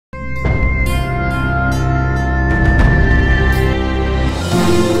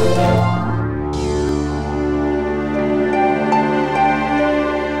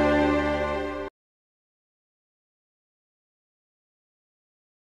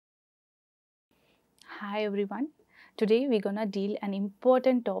Hi everyone. Today we're gonna deal an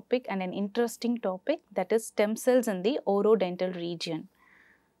important topic and an interesting topic, that is stem cells in the oro-dental region.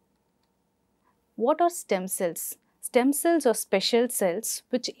 What are stem cells? Stem cells are special cells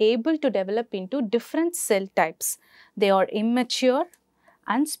which are able to develop into different cell types. They are immature,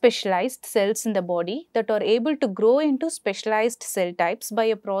 unspecialized cells in the body that are able to grow into specialized cell types by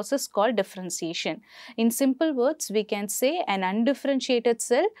a process called differentiation. In simple words, we can say an undifferentiated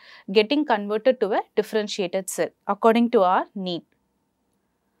cell getting converted to a differentiated cell according to our need.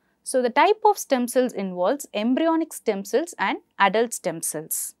 So, the type of stem cells involves embryonic stem cells and adult stem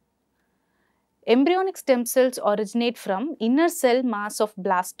cells. Embryonic stem cells originate from inner cell mass of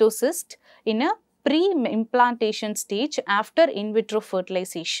blastocyst in a pre-implantation stage after in vitro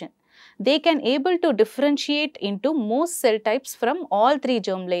fertilization. They can able to differentiate into most cell types from all three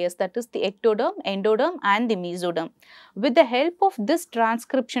germ layers, that is the ectoderm, endoderm and the mesoderm. With the help of this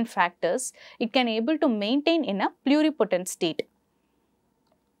transcription factors, it can able to maintain in a pluripotent state.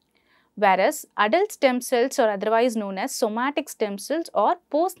 Whereas adult stem cells are otherwise known as somatic stem cells or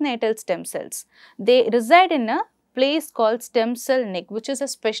postnatal stem cells. They reside in a place called stem cell niche, which is a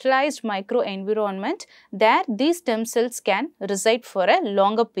specialized microenvironment. There these stem cells can reside for a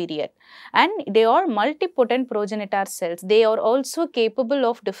longer period, and they are multipotent progenitor cells. They are also capable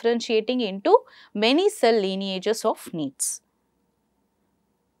of differentiating into many cell lineages of needs.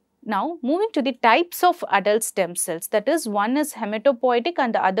 Now, moving to the types of adult stem cells, that is, one is hematopoietic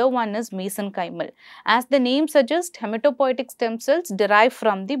and the other one is mesenchymal. As the name suggests, hematopoietic stem cells derive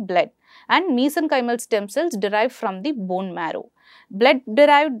from the blood and mesenchymal stem cells derive from the bone marrow. Blood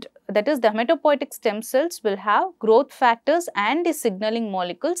derived, that is the hematopoietic stem cells, will have growth factors and the signaling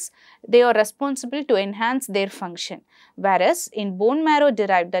molecules. They are responsible to enhance their function. Whereas in bone marrow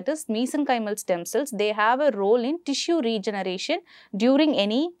derived, that is mesenchymal stem cells, they have a role in tissue regeneration during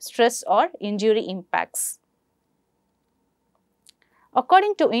any stress or injury impacts.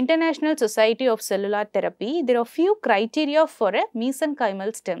 According to International Society of Cellular Therapy, there are few criteria for a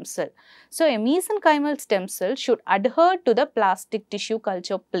mesenchymal stem cell. So, a mesenchymal stem cell should adhere to the plastic tissue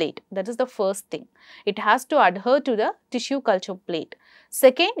culture plate. That is the first thing. It has to adhere to the tissue culture plate.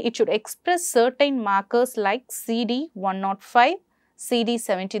 Second, it should express certain markers like CD105,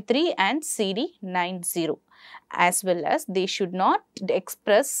 CD73 and CD90. As well as they should not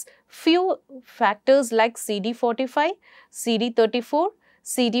express few factors like CD45, CD34,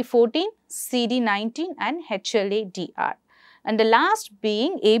 CD14, CD19 and HLA-DR. And the last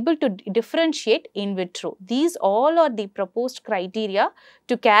being able to differentiate in vitro. These all are the proposed criteria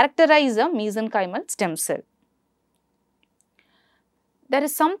to characterize a mesenchymal stem cell. There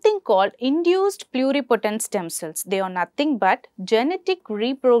is something called induced pluripotent stem cells. They are nothing but genetic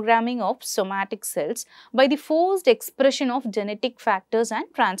reprogramming of somatic cells by the forced expression of genetic factors and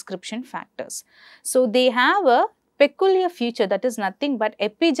transcription factors. So, they have a peculiar feature, that is nothing but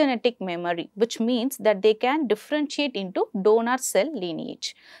epigenetic memory, which means that they can differentiate into donor cell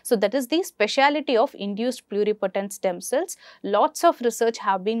lineage. So, that is the speciality of induced pluripotent stem cells. Lots of research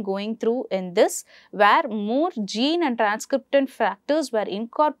have been going through in this, where more gene and transcription factors were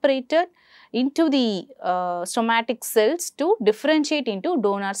incorporated into the somatic cells to differentiate into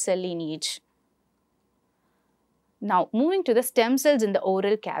donor cell lineage. Now, moving to the stem cells in the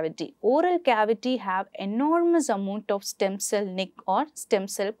oral cavity. Oral cavity have enormous amount of stem cell niche or stem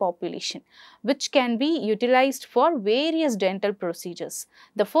cell population, which can be utilized for various dental procedures.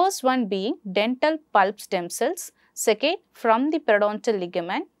 The first one being dental pulp stem cells, second from the periodontal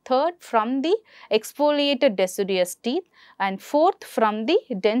ligament, third from the exfoliated deciduous teeth, and fourth from the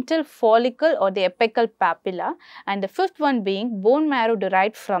dental follicle or the apical papilla, and the fifth one being bone marrow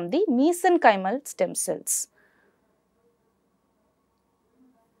derived from the mesenchymal stem cells.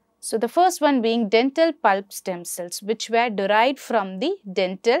 So, the first one being dental pulp stem cells, which were derived from the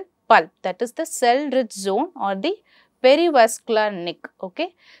dental pulp, that is the cell rich zone or the perivascular niche.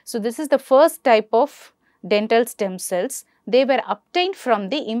 Okay. So, this is the first type of dental stem cells. They were obtained from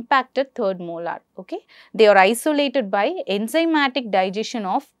the impacted third molar. Okay. They are isolated by enzymatic digestion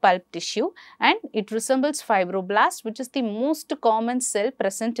of pulp tissue, and it resembles fibroblast, which is the most common cell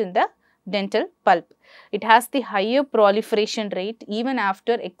present in the dental pulp. It has the higher proliferation rate. Even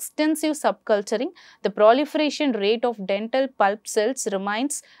after extensive subculturing, the proliferation rate of dental pulp cells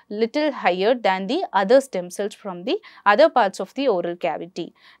remains little higher than the other stem cells from the other parts of the oral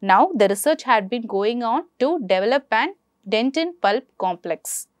cavity. Now, the research had been going on to develop an dentin pulp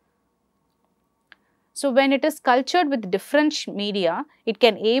complex. So, when it is cultured with different media, it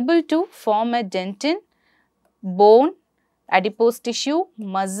can able to form a dentin, bone, adipose tissue,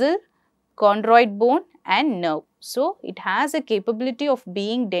 muscle, chondroid bone and nerve. So, it has a capability of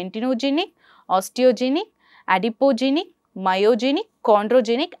being dentinogenic osteogenic, adipogenic, myogenic,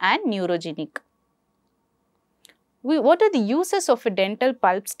 chondrogenic and neurogenic. What are the uses of a dental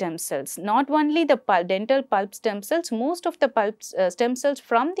pulp stem cells? Not only the dental pulp stem cells, most of the stem cells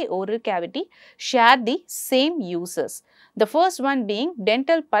from the oral cavity share the same uses. The first one being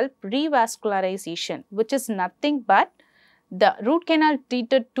dental pulp revascularization, which is nothing but the root canal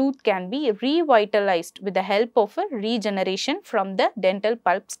treated tooth can be revitalized with the help of a regeneration from the dental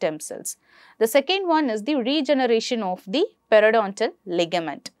pulp stem cells. The second one is the regeneration of the periodontal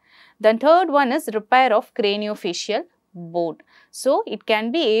ligament. The third one is repair of craniofacial bone. So, it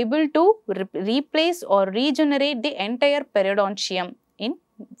can be able to replace or regenerate the entire periodontium in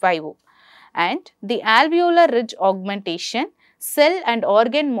vivo. And the alveolar ridge augmentation, cell and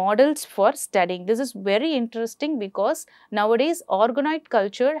organ models for studying. This is very interesting because nowadays organoid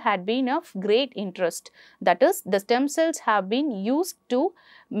culture had been of great interest. That is, the stem cells have been used to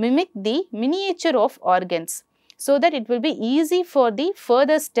mimic the miniature of organs, so that it will be easy for the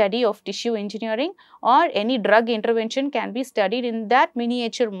further study of tissue engineering or any drug intervention can be studied in that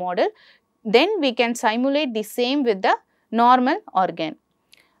miniature model. Then we can simulate the same with the normal organ.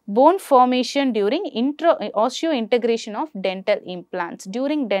 Bone formation during osseointegration of dental implants.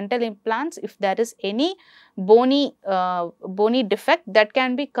 During dental implants, if there is any bony defect, that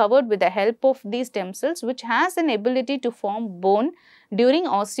can be covered with the help of these stem cells, which has an ability to form bone during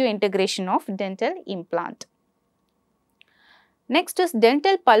osseointegration of dental implant. Next is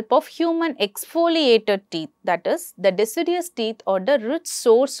dental pulp of human exfoliated teeth, that is the deciduous teeth or the rich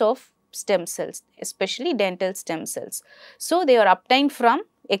source of stem cells, especially dental stem cells. So, they are obtained from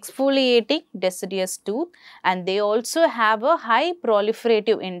exfoliating deciduous tooth, and they also have a high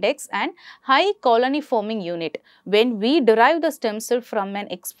proliferative index and high colony forming unit. When we derive the stem cell from an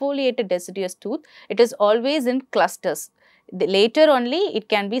exfoliated deciduous tooth, it is always in clusters. Later only it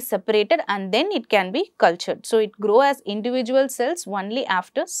can be separated and then it can be cultured. So, it grows as individual cells only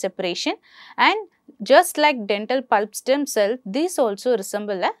after separation, and just like dental pulp stem cell, these also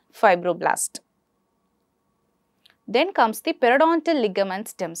resemble a fibroblast. Then comes the periodontal ligament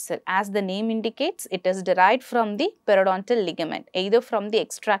stem cell. As the name indicates, it is derived from the periodontal ligament, either from the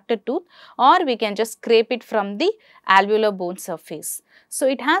extracted tooth or we can just scrape it from the alveolar bone surface. So,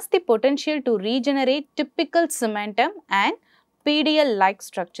 it has the potential to regenerate typical cementum and PDL-like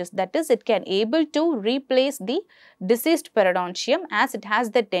structures, that is, it can able to replace the deceased periodontium as it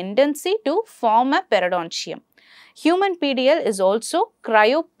has the tendency to form a periodontium. Human PDL is also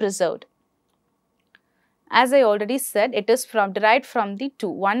cryopreserved. As I already said, it is derived from the two.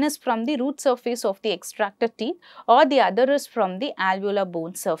 One is from the root surface of the extracted teeth or the other is from the alveolar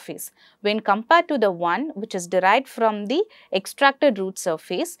bone surface. When compared to the one which is derived from the extracted root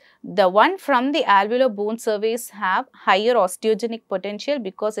surface, the one from the alveolar bone surface have higher osteogenic potential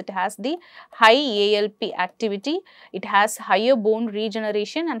because it has the high ALP activity, it has higher bone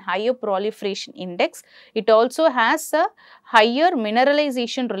regeneration and higher proliferation index. It also has a higher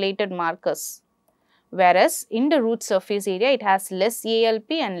mineralization related markers. Whereas, in the root surface area, it has less ALP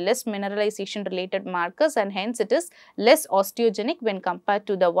and less mineralization related markers, and hence it is less osteogenic when compared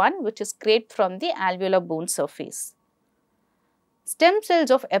to the one which is scraped from the alveolar bone surface. Stem cells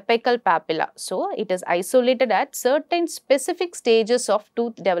of apical papilla. So, it is isolated at certain specific stages of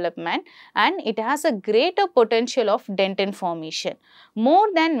tooth development and it has a greater potential of dentin formation. More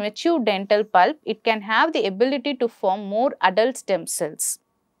than mature dental pulp, it can have the ability to form more adult stem cells.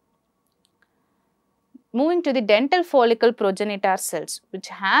 Moving to the dental follicle progenitor cells, which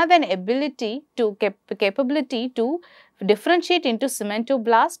have an ability to capability to differentiate into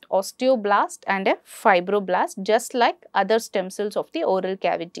cementoblast, osteoblast and a fibroblast, just like other stem cells of the oral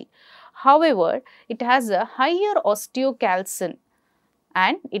cavity. However, it has a higher osteocalcin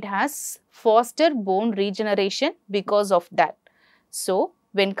and it has faster bone regeneration because of that. So,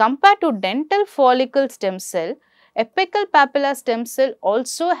 when compared to dental follicle stem cell, apical papilla stem cell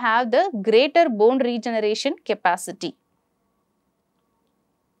also have the greater bone regeneration capacity.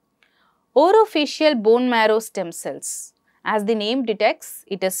 Orofacial bone marrow stem cells. As the name detects,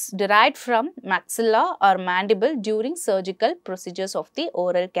 it is derived from maxilla or mandible during surgical procedures of the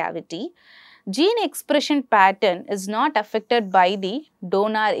oral cavity. Gene expression pattern is not affected by the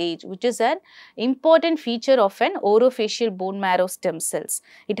donor age, which is an important feature of an orofacial bone marrow stem cells.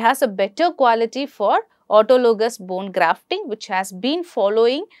 It has a better quality for autologous bone grafting, which has been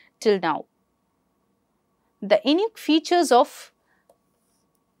following till now. The unique features of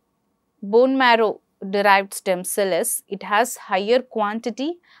bone marrow derived stem cell is it has higher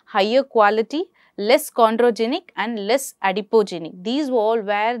quantity, higher quality, less chondrogenic and less adipogenic. These all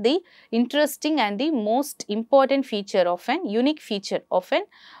were the interesting and the most important feature of an unique feature of an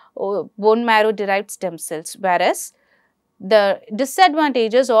bone marrow derived stem cells, whereas the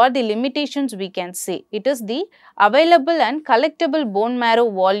disadvantages or the limitations we can say, it is the available and collectible bone marrow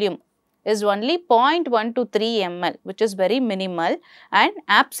volume is only 0.1 to 3 ml, which is very minimal, and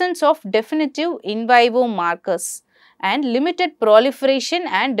absence of definitive in vivo markers and limited proliferation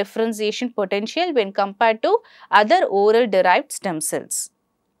and differentiation potential when compared to other oral derived stem cells.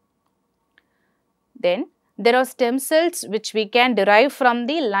 Then there are stem cells which we can derive from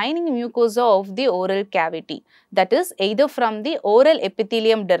the lining mucosa of the oral cavity, that is either from the oral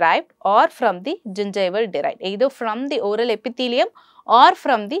epithelium derived or from the gingival derived, either from the oral epithelium or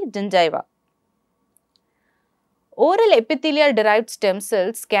from the gingiva. Oral epithelial derived stem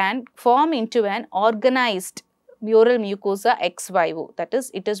cells can form into an organized oral mucosa ex vivo, that is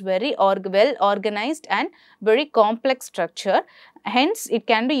it is very well organized and very complex structure. Hence, it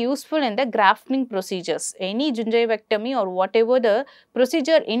can be useful in the grafting procedures. Any gingivectomy or whatever the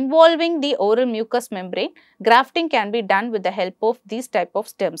procedure involving the oral mucous membrane, grafting can be done with the help of these type of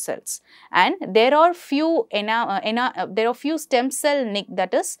stem cells. And there are few stem cell nick,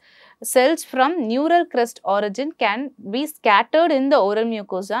 that is cells from neural crest origin can be scattered in the oral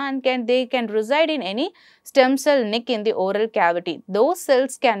mucosa and they can reside in any stem cell nick in the oral cavity. Those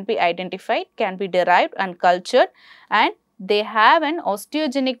cells can be identified, can be derived and cultured, and they have an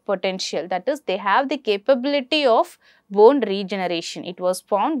osteogenic potential, that is they have the capability of bone regeneration. It was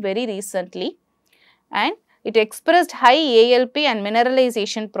found very recently and it expressed high ALP and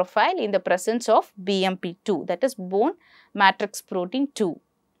mineralization profile in the presence of BMP2, that is bone matrix protein 2.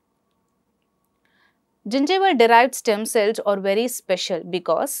 Gingival derived stem cells are very special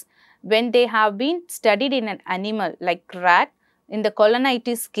because when they have been studied in an animal like rat, in the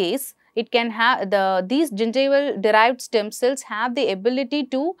colonitis case, it can have these gingival derived stem cells have the ability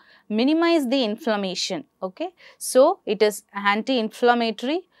to minimize the inflammation. Okay, so it is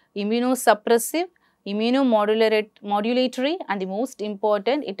anti-inflammatory, immunosuppressive, immunomodulatory, and the most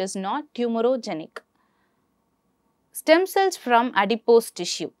important, it is not tumorogenic. Stem cells from adipose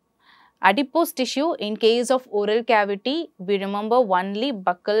tissue. Adipose tissue, in case of oral cavity, we remember only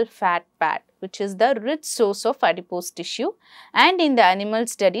buccal fat pad, which is the rich source of adipose tissue, and in the animal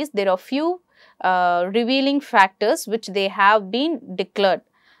studies there are few revealing factors which they have been declared.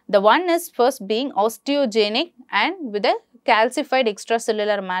 The one is first being osteogenic, and with a calcified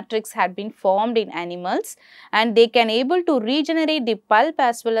extracellular matrix had been formed in animals, and they can able to regenerate the pulp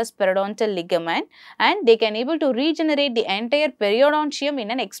as well as periodontal ligament, and they can able to regenerate the entire periodontium in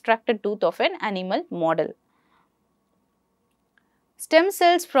an extracted tooth of an animal model. Stem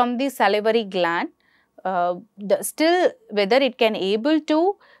cells from the salivary gland, still whether it can able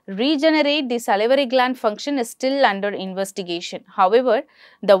to regenerate the salivary gland function is still under investigation. However,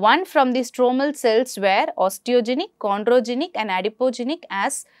 the one from the stromal cells were osteogenic, chondrogenic and adipogenic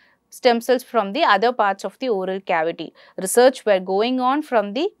as stem cells from the other parts of the oral cavity. Research were going on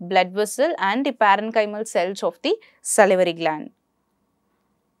from the blood vessel and the parenchymal cells of the salivary gland.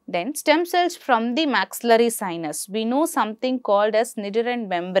 Then stem cells from the maxillary sinus. We know something called as nidorine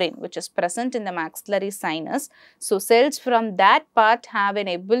membrane which is present in the maxillary sinus. So, cells from that part have an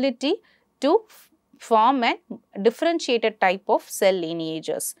ability to form a differentiated type of cell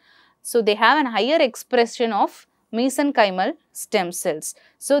lineages. So, they have a higher expression of mesenchymal stem cells.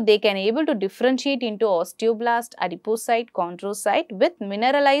 So, they can able to differentiate into osteoblast, adipocyte, chondrocyte with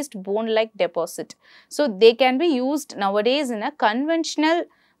mineralized bone-like deposit. So, they can be used nowadays in a conventional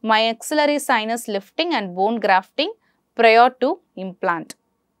maxillary sinus lifting and bone grafting prior to implant.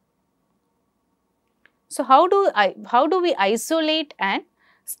 So, how do we isolate an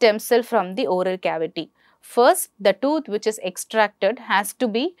stem cell from the oral cavity? First, the tooth which is extracted has to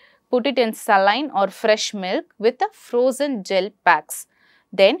be put it in saline or fresh milk with a frozen gel packs.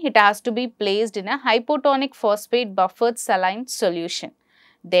 Then it has to be placed in a hypotonic phosphate buffered saline solution.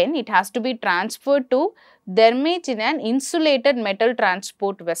 Then it has to be transferred to dermate in an insulated metal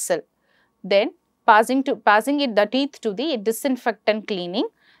transport vessel. Then passing the teeth to the disinfectant cleaning.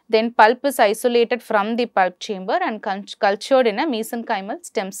 Then pulp is isolated from the pulp chamber and cultured in a mesenchymal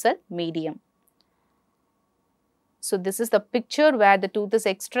stem cell medium. So, this is the picture where the tooth is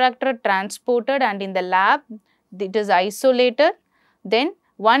extracted, transported, and in the lab it is isolated. Then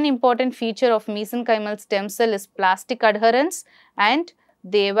one important feature of mesenchymal stem cell is plastic adherence and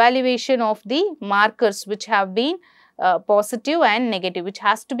the evaluation of the markers which have been positive and negative, which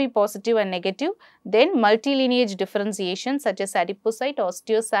has to be positive and negative. Then multilineage differentiation such as adipocyte,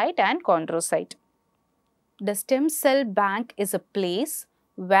 osteocyte and chondrocyte. The stem cell bank is a place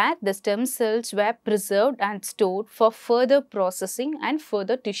where the stem cells were preserved and stored for further processing and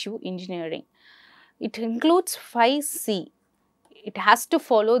further tissue engineering. It includes 5C. it has to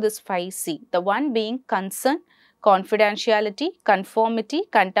follow this 5C. The one being concern, confidentiality, conformity,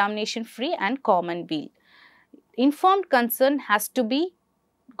 contamination free and common weal. Informed consent has to be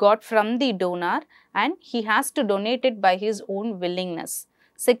got from the donor and he has to donate it by his own willingness.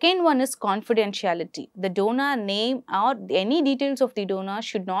 Second one is confidentiality. The donor name or any details of the donor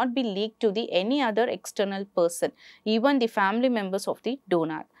should not be leaked to the any other external person, even the family members of the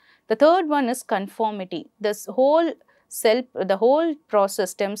donor. The third one is conformity. The whole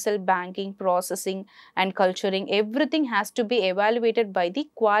process, stem cell banking, processing and culturing, everything has to be evaluated by the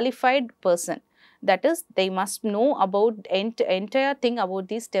qualified person. That is, they must know about entire thing about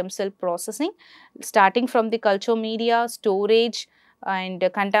the stem cell processing, starting from the culture media, storage and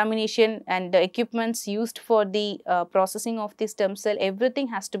contamination and the equipments used for the processing of the stem cell. Everything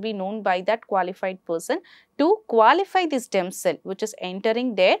has to be known by that qualified person to qualify the stem cell which is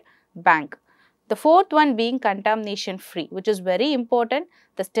entering their bank. The fourth one being contamination free, which is very important.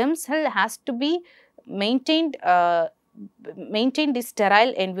 The stem cell has to be maintain the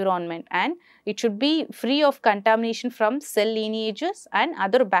sterile environment and it should be free of contamination from cell lineages and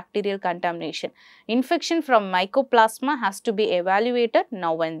other bacterial contamination. Infection from mycoplasma has to be evaluated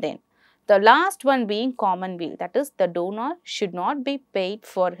now and then. The last one being common weal, that is, the donor should not be paid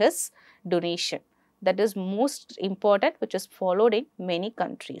for his donation. That is most important, which is followed in many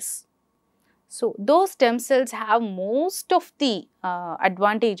countries. So, those stem cells have most of the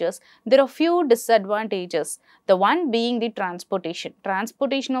advantages. There are few disadvantages. The one being the transportation.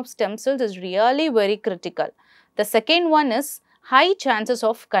 Transportation of stem cells is really very critical. The second one is high chances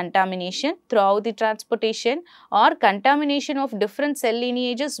of contamination throughout the transportation or contamination of different cell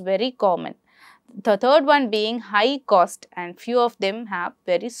lineages very common. The third one being high cost and few of them have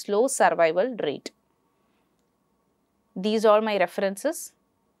very slow survival rate. These are my references.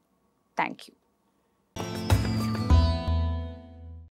 Thank you.